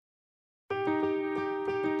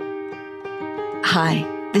Hi,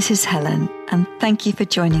 this is Helen, and thank you for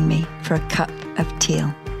joining me for a cup of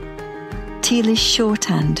teal. Teal is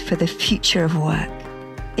shorthand for the future of work.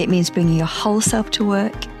 It means bringing your whole self to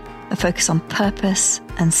work, a focus on purpose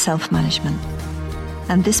and self-management.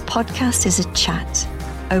 And this podcast is a chat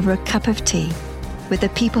over a cup of tea with the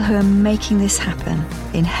people who are making this happen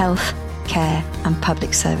in health, care and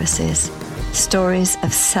public services. Stories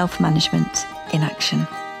of self-management in action.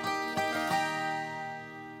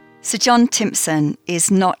 Sir John Timpson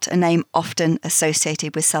is not a name often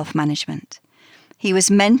associated with self-management. He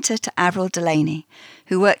was mentor to Avril Delaney,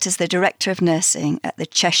 who worked as the Director of Nursing at the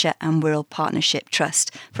Cheshire and Wirral Partnership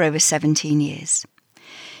Trust for over 17 years.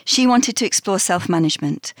 She wanted to explore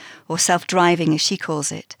self-management, or self-driving as she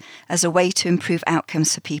calls it, as a way to improve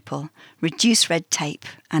outcomes for people, reduce red tape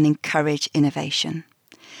and encourage innovation.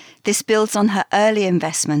 This builds on her early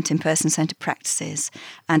investment in person-centred practices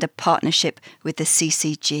and a partnership with the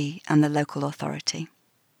CCG and the Local Authority.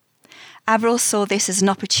 Avril saw this as an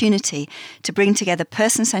opportunity to bring together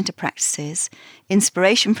person-centred practices,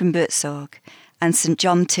 inspiration from Buurtzorg, and Sir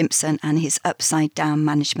John Timpson and his upside-down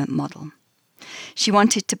management model. She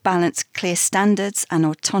wanted to balance clear standards and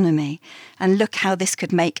autonomy and look how this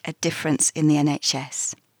could make a difference in the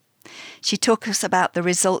NHS. She talked us about the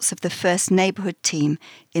results of the first Neighbourhood Team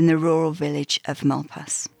in the rural village of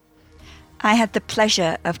Malpas. I had the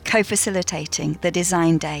pleasure of co-facilitating the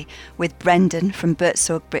design day with Brendan from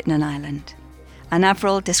Buurtzorg, Britain and Ireland. And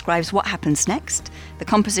Avril describes what happens next, the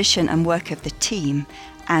composition and work of the team,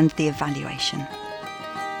 and the evaluation.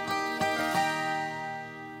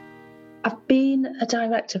 I've been a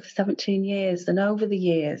director for 17 years, and over the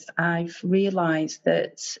years I've realised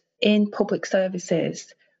that in public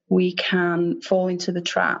services we can fall into the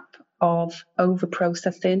trap of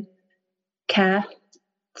over-processing care.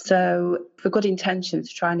 So for good intentions,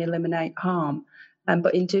 to try and eliminate harm.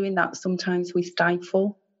 But in doing that, sometimes we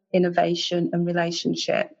stifle innovation and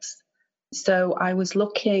relationships. So I was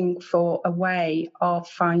looking for a way of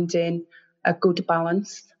finding a good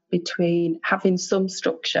balance between having some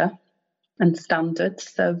structure and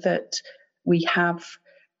standards so that we have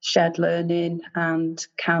shared learning and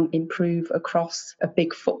can improve across a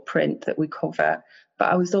big footprint that we cover.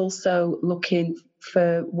 But I was also looking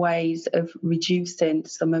for ways of reducing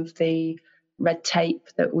some of the red tape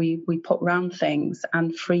that we put around things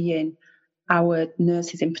and freeing our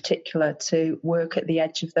nurses in particular to work at the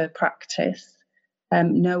edge of their practice,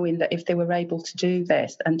 knowing that if they were able to do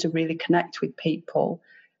this and to really connect with people,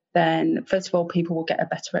 then first of all, people will get a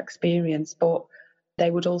better experience, but they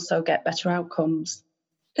would also get better outcomes.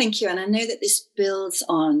 Thank you. And I know that this builds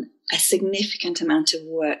on a significant amount of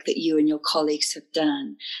work that you and your colleagues have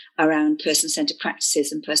done around person-centred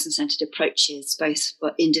practices and person-centred approaches, both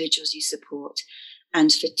for individuals you support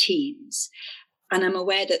and for teams. And I'm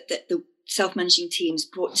aware that the self-managing teams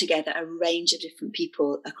brought together a range of different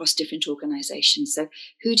people across different organisations. So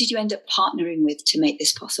who did you end up partnering with to make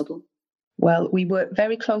this possible? Well, we work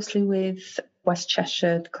very closely with West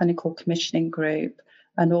Cheshire, the Clinical Commissioning Group,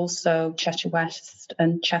 and also Cheshire West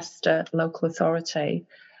and Chester Local Authority,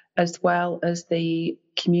 as well as the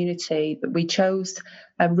community. We chose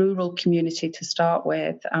a rural community to start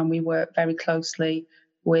with, and we work very closely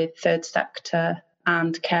with third sector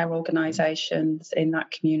and care organisations in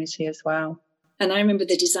that community as well. And I remember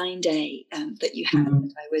the design day that you had,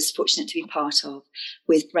 that I was fortunate to be part of,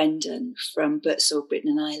 with Brendan from Buurtzorg,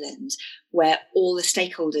 Britain and Ireland, where all the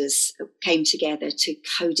stakeholders came together to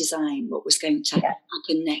co-design what was going to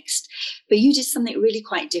happen next. But you did something really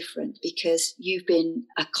quite different because you've been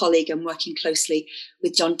a colleague and working closely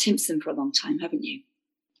with John Timpson for a long time, haven't you?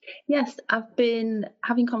 Yes, I've been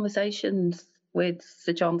having conversations with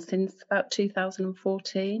Sir John since about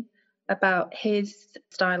 2014. About his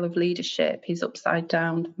style of leadership, his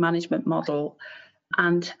upside-down management model,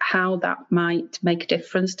 and how that might make a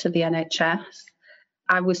difference to the NHS.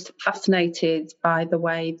 I was fascinated by the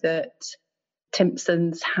way that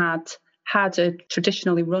Timpsons had a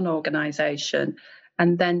traditionally run organisation,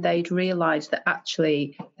 and then they'd realised that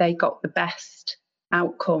actually they got the best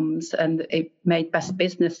outcomes and it made best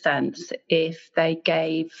business sense if they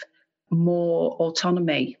gave more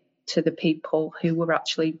autonomy to the people who were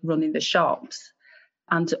actually running the shops.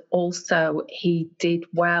 And also he did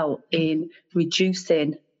well in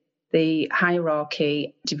reducing the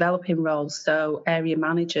hierarchy, developing roles. So area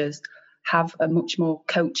managers have a much more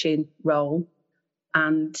coaching role,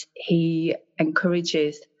 and he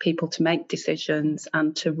encourages people to make decisions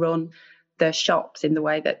and to run their shops in the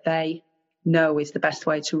way that they know is the best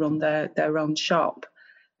way to run their own shop.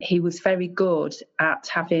 He was very good at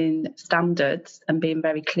having standards and being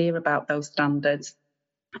very clear about those standards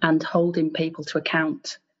and holding people to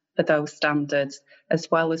account for those standards, as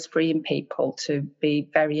well as freeing people to be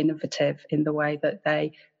very innovative in the way that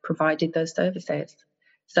they provided those services.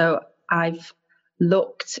 So I've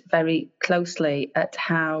looked very closely at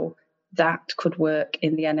how that could work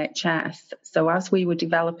in the NHS. So as we were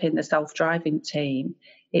developing the self-driving team,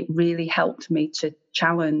 it really helped me to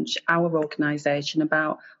challenge our organisation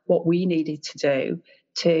about what we needed to do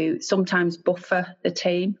to sometimes buffer the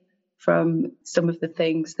team from some of the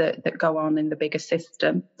things that go on in the bigger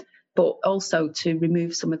system, but also to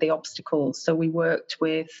remove some of the obstacles. So we worked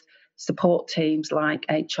with support teams like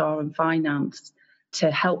HR and finance to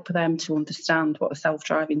help them to understand what a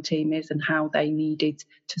self-driving team is and how they needed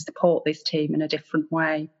to support this team in a different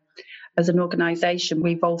way. As an organisation,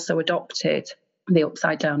 we've also adopted the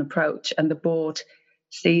upside-down approach, and the board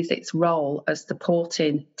sees its role as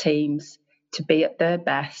supporting teams to be at their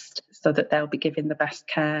best so that they'll be giving the best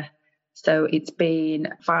care. So it's been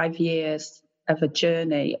 5 years of a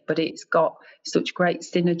journey, but it's got such great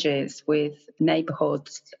synergies with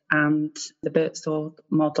neighbourhoods and the Buurtzorg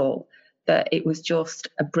model that it was just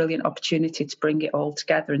a brilliant opportunity to bring it all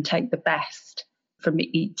together and take the best from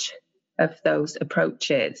each of those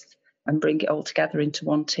approaches and bring it all together into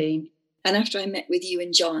one team. And after I met with you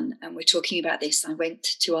and John and we're talking about this, I went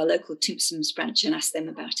to our local Timpson's branch and asked them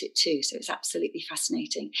about it too. So it's absolutely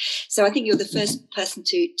fascinating. So I think you're the first person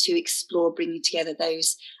to explore bringing together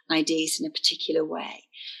those ideas in a particular way.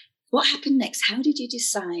 What happened next? How did you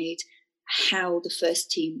decide how the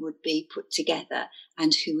first team would be put together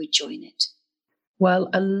and who would join it?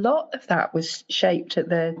 Well, a lot of that was shaped at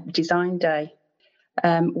the design day.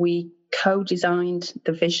 We co-designed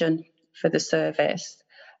the vision for the service.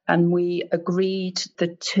 And we agreed the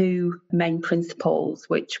two main principles,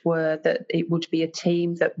 which were that it would be a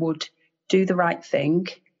team that would do the right thing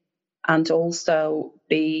and also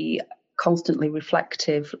be constantly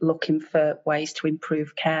reflective, looking for ways to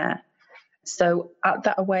improve care. So at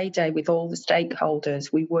that away day with all the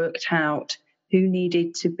stakeholders, we worked out who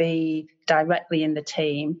needed to be directly in the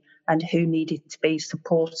team and who needed to be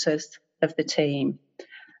supporters of the team.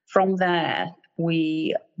 From there,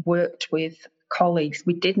 we worked with colleagues.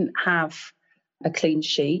 We didn't have a clean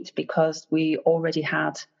sheet because we already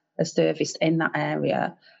had a service in that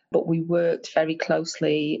area, but we worked very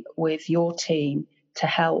closely with your team to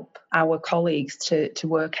help our colleagues to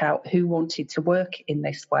work out who wanted to work in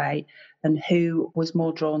this way and who was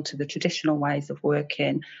more drawn to the traditional ways of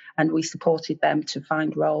working. And we supported them to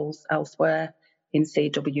find roles elsewhere in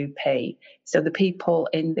CWP. So the people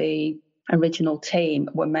in the original team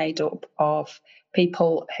were made up of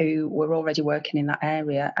people who were already working in that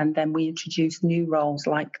area, and then we introduced new roles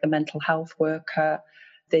like the mental health worker,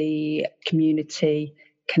 the community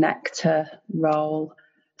connector role,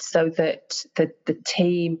 so that the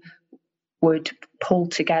team would pull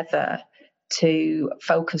together to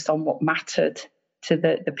focus on what mattered to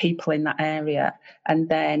the people in that area, and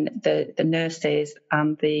then the nurses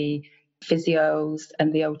and the physios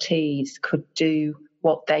and the OTs could do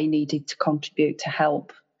what they needed to contribute to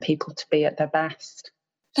help people to be at their best.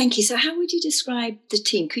 Thank you. So how would you describe the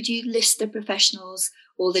team? Could you list the professionals,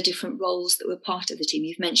 all the different roles that were part of the team?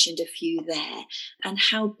 You've mentioned a few there. And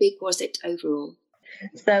how big was it overall?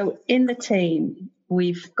 So in the team,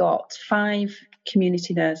 we've got 5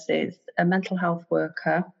 community nurses, a mental health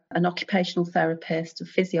worker, an occupational therapist, a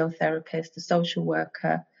physiotherapist, a social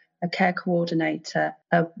worker, a care coordinator,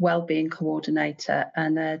 a wellbeing coordinator,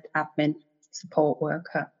 and an admin support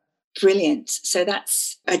worker. Brilliant. So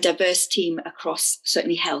that's a diverse team across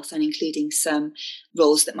certainly health and including some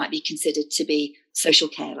roles that might be considered to be social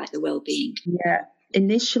care, like the wellbeing. Yeah.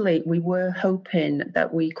 Initially, we were hoping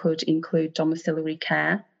that we could include domiciliary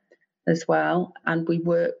care as well, and we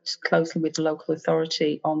worked closely with the local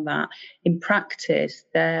authority on that. In practice,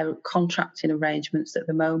 their contracting arrangements at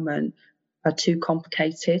the moment are too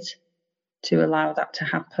complicated to allow that to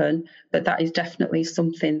happen, but that is definitely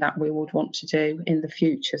something that we would want to do in the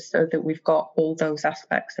future so that we've got all those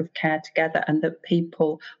aspects of care together and that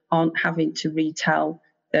people aren't having to retell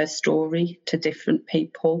their story to different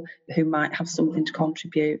people who might have something to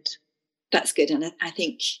contribute. That's good. And I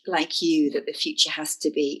think, like you, that the future has to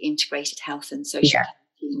be integrated health and social care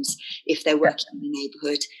teams if they're working in the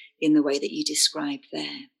neighbourhood in the way that you described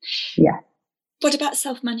there. Yeah. What about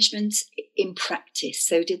self-management in practice?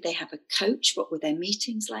 So did they have a coach? What were their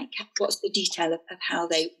meetings like? What's the detail of how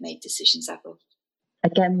they made decisions, Avril?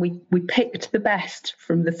 Again, we picked the best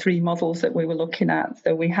from the 3 models that we were looking at.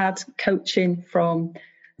 So we had coaching from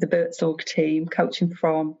the Buurtzorg team, coaching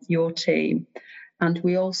from your team, and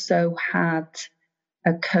we also had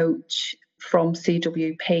a coach from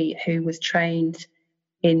CWP who was trained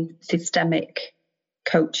in systemic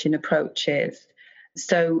coaching approaches.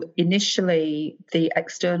 So initially, the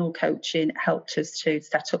external coaching helped us to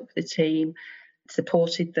set up the team,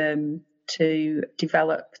 supported them to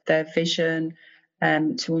develop their vision,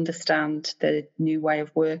 to understand the new way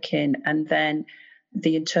of working. And then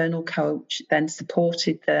the internal coach then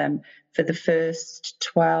supported them for the first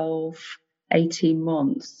 12, 18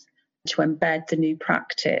 months to embed the new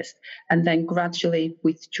practice, and then gradually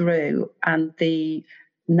withdrew. And the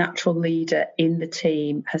natural leader in the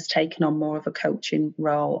team has taken on more of a coaching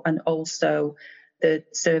role, and also the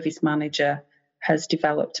service manager has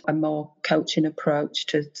developed a more coaching approach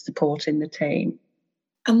to supporting the team.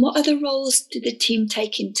 And what other roles did the team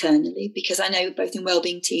take internally? Because I know both in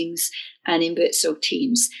wellbeing teams and in Buurtzorg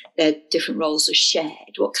teams, their different roles are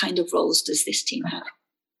shared. What kind of roles does this team have?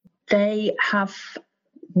 They have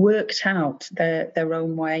worked out their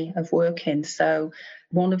own way of working. So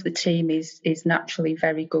one of the team is naturally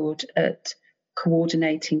very good at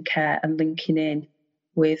coordinating care and linking in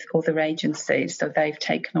with other agencies. So they've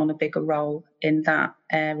taken on a bigger role in that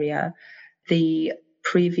area. The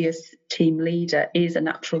previous team leader is a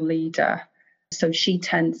natural leader. So she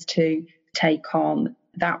tends to take on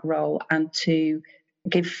that role and to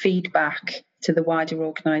give feedback to the wider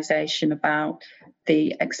organisation about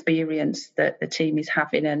the experience that the team is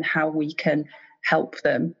having and how we can help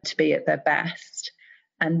them to be at their best.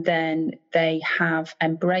 And then they have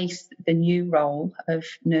embraced the new role of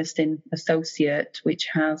nursing associate, which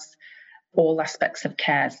has all aspects of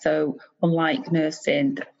care. So unlike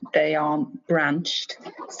nursing, they aren't branched,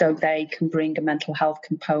 so they can bring a mental health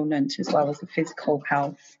component as well as a physical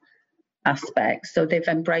health aspect. So they've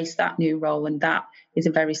embraced that new role, and that is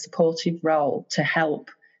a very supportive role to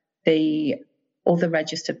help the other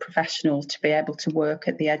registered professionals to be able to work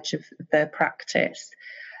at the edge of their practice.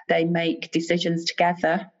 They make decisions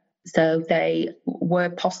together, so they, where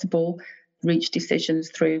possible, reach decisions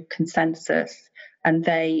through consensus, and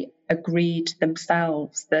they agreed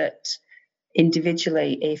themselves that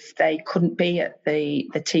individually, if they couldn't be at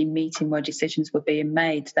the team meeting where decisions were being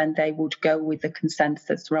made, then they would go with the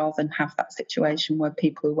consensus rather than have that situation where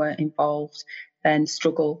people who weren't involved then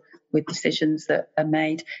struggle with decisions that are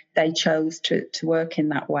made. They chose to work in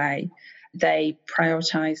that way. They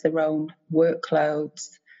prioritise their own workloads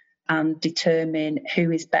and determine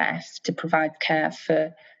who is best to provide care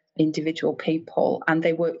for individual people, and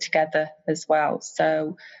they work together as well.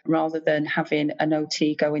 So rather than having an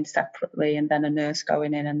OT going separately and then a nurse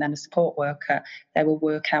going in and then a support worker, they will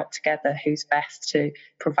work out together who's best to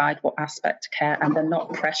provide what aspect of care, and they're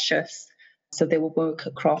not precious. So they will work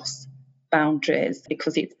across boundaries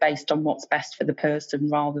because it's based on what's best for the person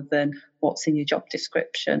rather than what's in your job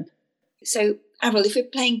description. So, Avril, if we're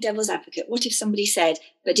playing devil's advocate, what if somebody said,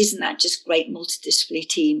 but isn't that just great multidisciplinary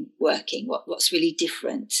team working? What's really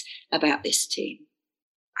different about this team?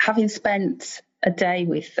 Having spent a day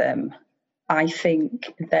with them, I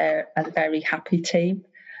think they're a very happy team.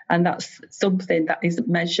 And that's something that isn't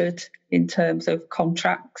measured in terms of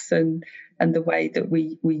contracts and the way that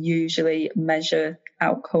we usually measure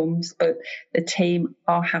outcomes. But the team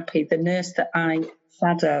are happy. The nurse that I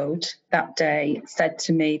shadowed that day said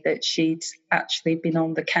to me that she'd actually been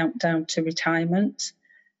on the countdown to retirement,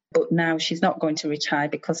 but now she's not going to retire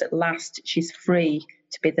because at last she's free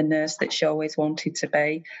to be the nurse that she always wanted to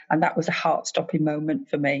be. And that was a heart-stopping moment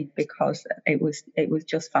for me because it was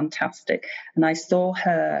just fantastic. And I saw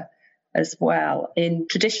her as well. In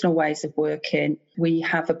traditional ways of working, we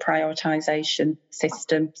have a prioritisation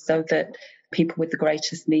system so that people with the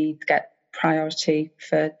greatest need get priority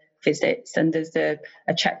for visits, and there's a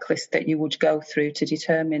checklist that you would go through to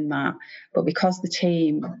determine that. But because the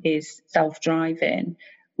team is self-driving,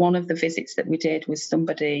 one of the visits that we did was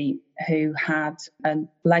somebody who had a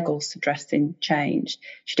leg ulcer dressing changed.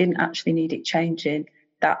 She didn't actually need it changing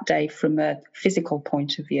that day from a physical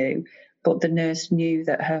point of view, but the nurse knew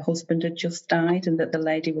that her husband had just died and that the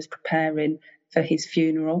lady was preparing for his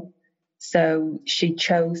funeral. So she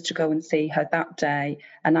chose to go and see her that day.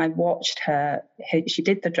 And I watched her. She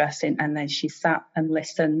did the dressing and then she sat and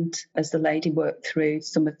listened as the lady worked through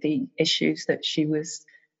some of the issues that she was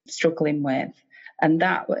struggling with. And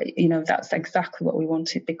that, that's exactly what we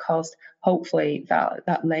wanted, because hopefully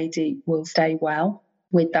that lady will stay well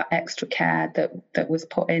with that extra care that was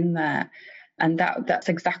put in there. And that's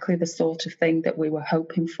exactly the sort of thing that we were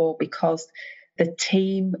hoping for, because the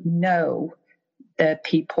team know their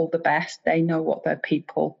people the best. They know what their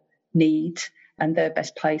people need and they're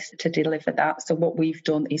best placed to deliver that. So what we've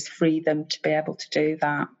done is free them to be able to do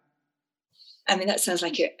that. I mean, that sounds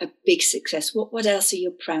like a big success. What else are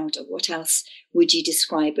you proud of? What else would you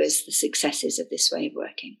describe as the successes of this way of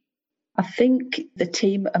working? I think the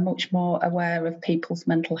team are much more aware of people's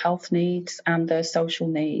mental health needs and their social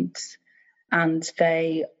needs, and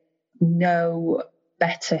they know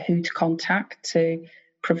better who to contact to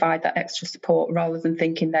provide that extra support rather than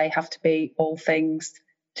thinking they have to be all things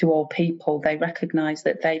to all people. They recognise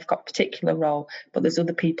that they've got a particular role, but there's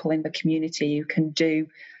other people in the community who can do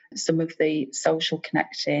some of the social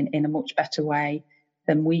connecting in a much better way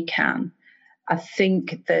than we can. I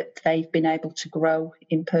think that they've been able to grow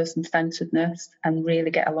in person-centredness and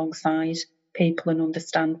really get alongside people and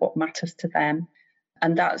understand what matters to them.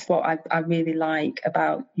 And that's what I really like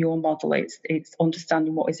about your model. It's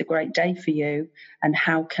understanding what is a great day for you and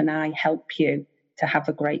how can I help you to have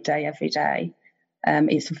a great day every day.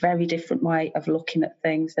 It's a very different way of looking at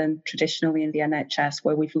things than traditionally in the NHS,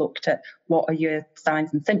 where we've looked at what are your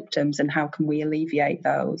signs and symptoms and how can we alleviate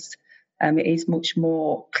those. It is much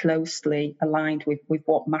more closely aligned with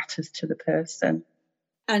what matters to the person.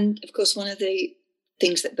 And of course, one of the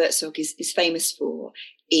things that Buurtzorg is famous for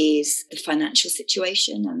is the financial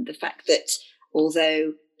situation and the fact that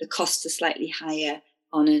although the costs are slightly higher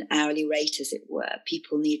on an hourly rate, as it were,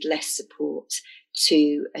 people need less support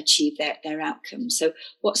to achieve their outcomes. So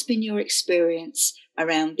what's been your experience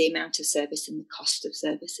around the amount of service and the cost of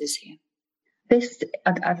services here? This,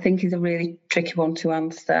 I think, is a really tricky one to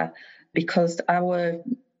answer, because our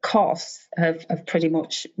costs have pretty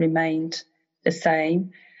much remained the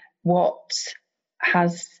same. What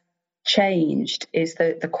has changed is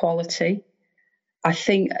the quality. I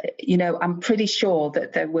think, I'm pretty sure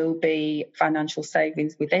that there will be financial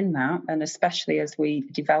savings within that, and especially as we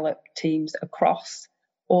develop teams across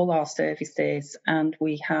all our services and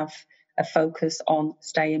we have a focus on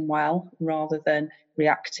staying well rather than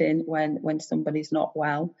reacting when somebody's not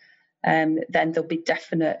well. Then there'll be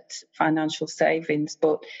definite financial savings,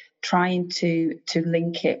 but trying to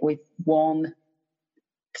link it with one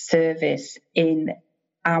service in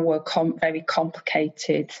our very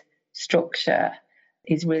complicated structure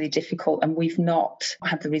is really difficult, and we've not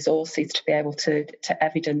had the resources to be able to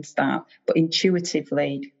evidence that. But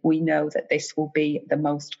intuitively, we know that this will be the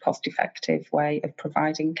most cost-effective way of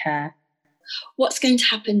providing care. What's going to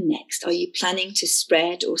happen next? Are you planning to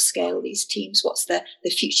spread or scale these teams? What's the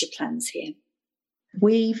future plans here?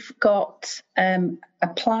 We've got a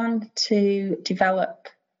plan to develop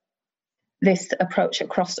this approach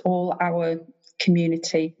across all our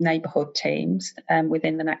community neighbourhood teams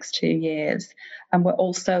within the next 2 years. And we're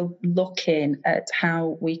also looking at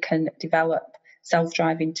how we can develop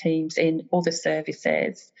self-driving teams in other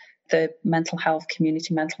services, the mental health,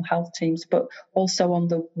 community mental health teams, but also on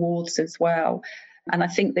the wards as well. And I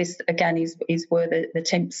think this, again, is where the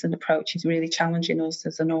Timpson approach is really challenging us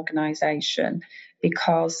as an organisation,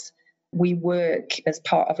 because we work as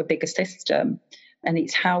part of a bigger system, and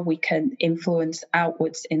it's how we can influence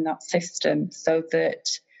outwards in that system so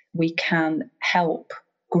that we can help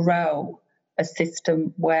grow a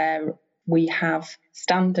system where we have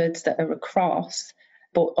standards that are across,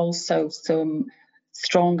 but also some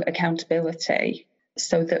strong accountability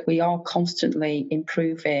so that we are constantly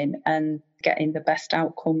improving and getting the best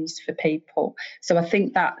outcomes for people. So I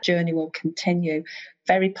think that journey will continue.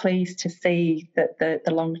 Very pleased to see that the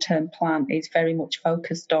long-term plan is very much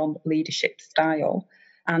focused on leadership style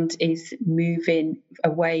and is moving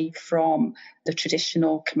away from the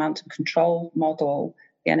traditional command and control model.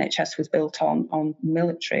 The NHS was built on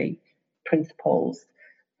military principles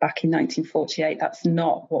back in 1948. That's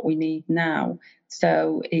not what we need now.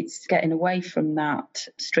 So it's getting away from that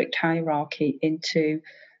strict hierarchy into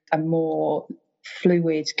a more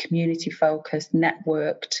fluid, community-focused,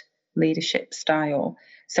 networked leadership style.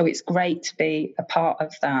 So it's great to be a part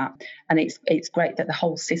of that. And it's great that the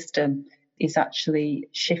whole system is actually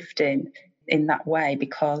shifting in that way,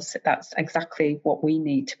 because that's exactly what we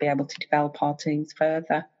need to be able to develop our teams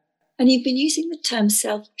further. And you've been using the term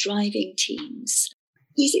self-driving teams.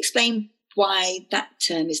 Please explain why that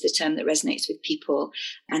term is the term that resonates with people.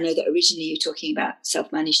 I know that originally you were talking about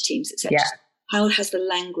self-managed teams, etc. Yeah. How has the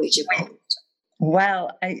language evolved?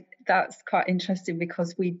 Well, that's quite interesting,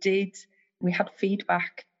 because we had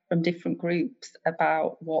feedback from different groups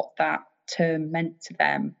about what that term meant to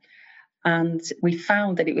them. And we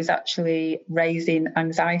found that it was actually raising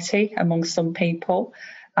anxiety among some people,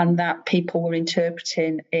 and that people were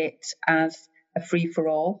interpreting it as a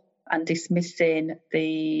free-for-all and dismissing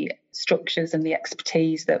the structures and the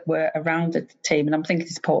expertise that were around the team. And I'm thinking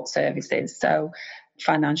support services, so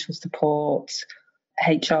financial support,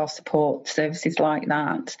 HR support, services like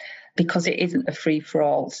that, because it isn't a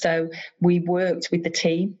free-for-all. So we worked with the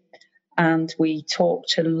team and we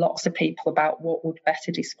talked to lots of people about what would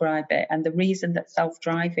better describe it. And the reason that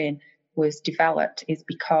self-driving was developed is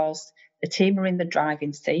because the team are in the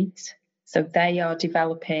driving seat. So they are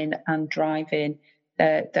developing and driving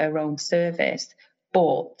their own service.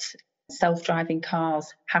 But self-driving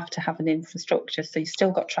cars have to have an infrastructure. So you've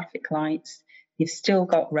still got traffic lights, you've still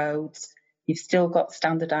got roads, you've still got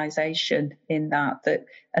standardisation in that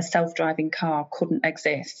a self-driving car couldn't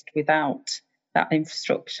exist without that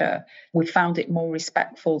infrastructure. We found it more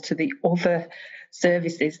respectful to the other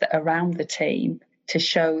services that are around the team to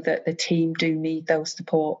show that the team do need those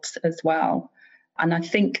supports as well. And I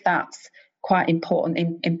think that's quite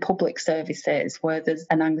important in public services where there's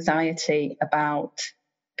an anxiety about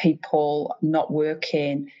people not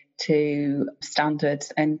working to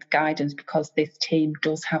standards and guidance because this team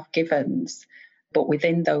does have givens. But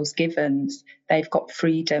within those givens, they've got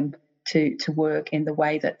freedom to work in the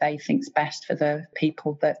way that they think's best for the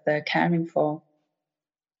people that they're caring for.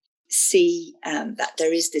 See that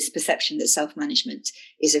there is this perception that self-management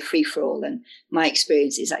is a free-for-all, and my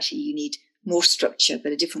experience is actually you need more structure,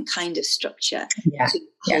 but a different kind of structure to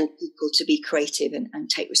hold people to be creative and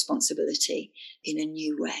take responsibility in a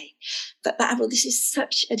new way. But Avril, this is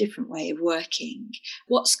such a different way of working.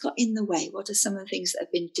 What's got in the way? What are some of the things that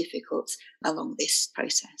have been difficult along this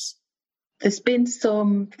process? There's been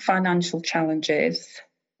some financial challenges.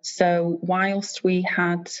 So whilst we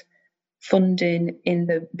had funding in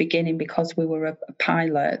the beginning because we were a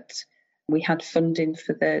pilot, we had funding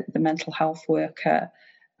for the mental health worker.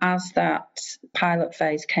 As that pilot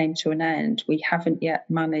phase came to an end, we haven't yet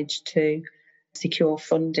managed to secure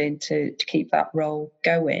funding to keep that role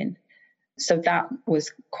going. So that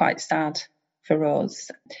was quite sad for us.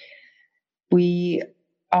 We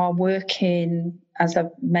are working, as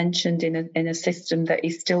I've mentioned, in a system that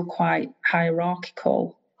is still quite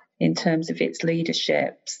hierarchical in terms of its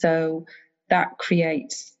leadership. So that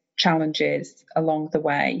creates challenges along the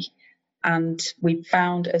way. And we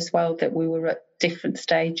found as well that we were at different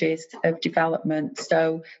stages of development.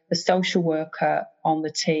 So the social worker on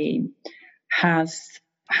the team has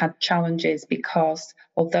had challenges because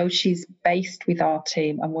although she's based with our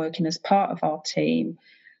team and working as part of our team,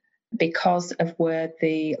 because of where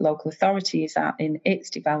the local authority is at in its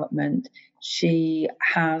development, she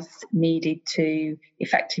has needed to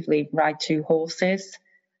effectively ride two horses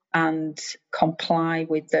and comply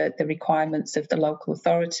with the requirements of the local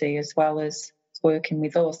authority as well as working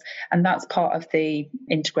with us. And that's part of the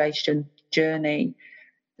integration journey.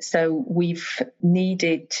 So we've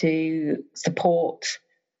needed to support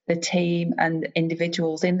the team and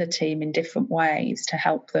individuals in the team in different ways to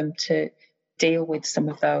help them to deal with some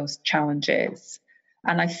of those challenges.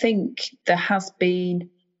 And I think there has been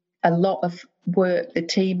a lot of work. The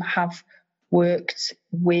team have worked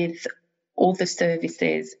with other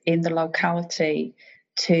services in the locality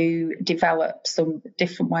to develop some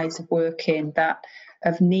different ways of working that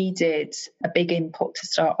have needed a big input to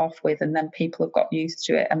start off with, and then people have got used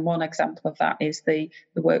to it. And one example of that is the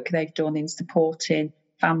work they've done in supporting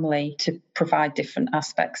family to provide different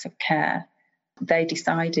aspects of care. They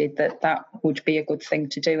decided that would be a good thing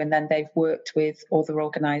to do, and then they've worked with other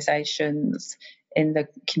organisations in the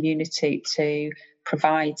community to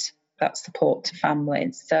provide that support to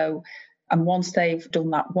families. And once they've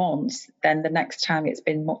done that once, then the next time it's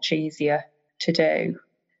been much easier to do.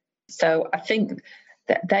 So I think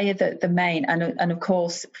that they are the main, and of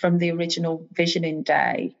course, from the original visioning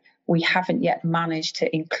day, we haven't yet managed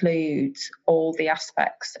to include all the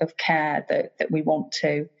aspects of care that we want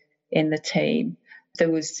to in the team. There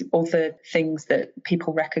was other things that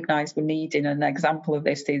people recognise were needed. An example of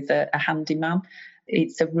this is a handyman.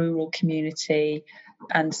 It's a rural community,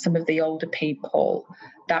 and some of the older people,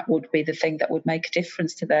 that would be the thing that would make a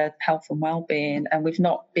difference to their health and well-being. And we've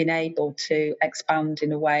not been able to expand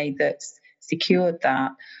in a way that's secured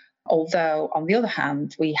that. Although, on the other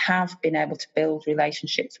hand, we have been able to build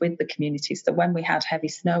relationships with the community. So when we had heavy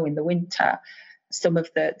snow in the winter, some of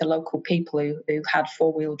the local people who had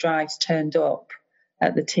four-wheel drives turned up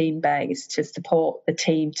at the team base to support the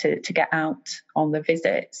team to get out on the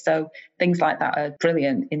visit. So things like that are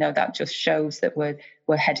brilliant. You know, that just shows that we're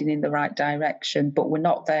heading in the right direction, but we're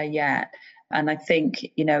not there yet. And I think,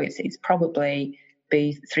 you know, it's probably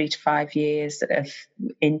be 3 to 5 years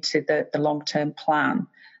into the long-term plan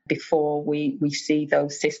before we see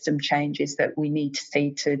those system changes that we need to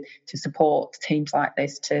see to support teams like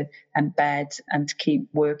this to embed and to keep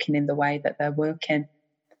working in the way that they're working.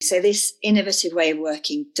 So this innovative way of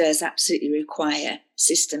working does absolutely require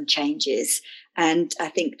system changes. And I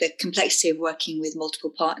think the complexity of working with multiple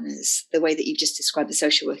partners, the way that you've just described the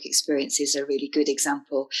social work experience, is a really good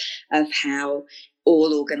example of how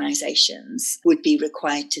all organisations would be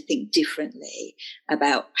required to think differently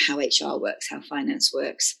about how HR works, how finance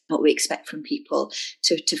works, what we expect from people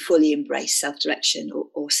to fully embrace self-direction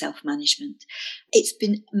or self-management. It's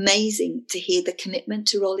been amazing to hear the commitment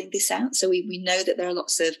to rolling this out. So we know that there are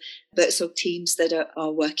lots of Buurtzorg teams that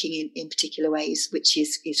are working in particular ways, which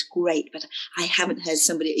is great. But I haven't heard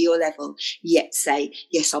somebody at your level yet say,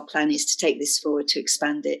 yes, our plan is to take this forward, to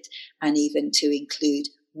expand it, and even to include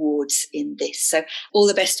wards in this. So all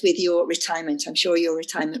the best with your retirement. I'm sure your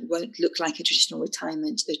retirement won't look like a traditional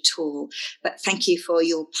retirement at all, but thank you for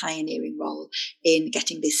your pioneering role in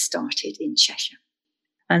getting this started in Cheshire.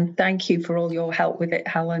 And thank you for all your help with it,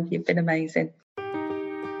 Helen. You've been amazing.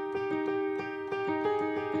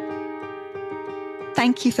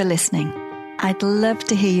 Thank you for listening. I'd love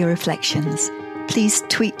to hear your reflections. Please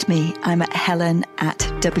tweet me. I'm at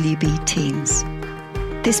helen@WBTeams.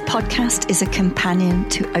 This podcast is a companion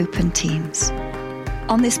to Open Teams.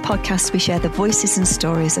 On this podcast, we share the voices and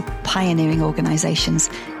stories of pioneering organisations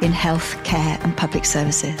in health, care and public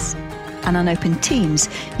services. And on Open Teams,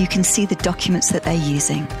 you can see the documents that they're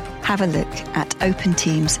using. Have a look at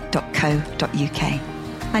openteams.co.uk.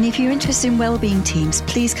 And if you're interested in wellbeing teams,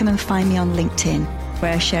 please come and find me on LinkedIn,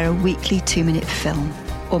 where I share a weekly 2-minute film,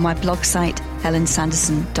 or my blog site,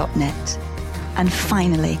 helensanderson.net. And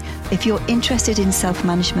finally, if you're interested in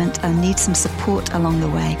self-management and need some support along the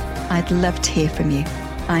way, I'd love to hear from you.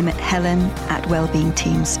 I'm at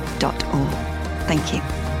helen@wellbeingteams.org. Thank you.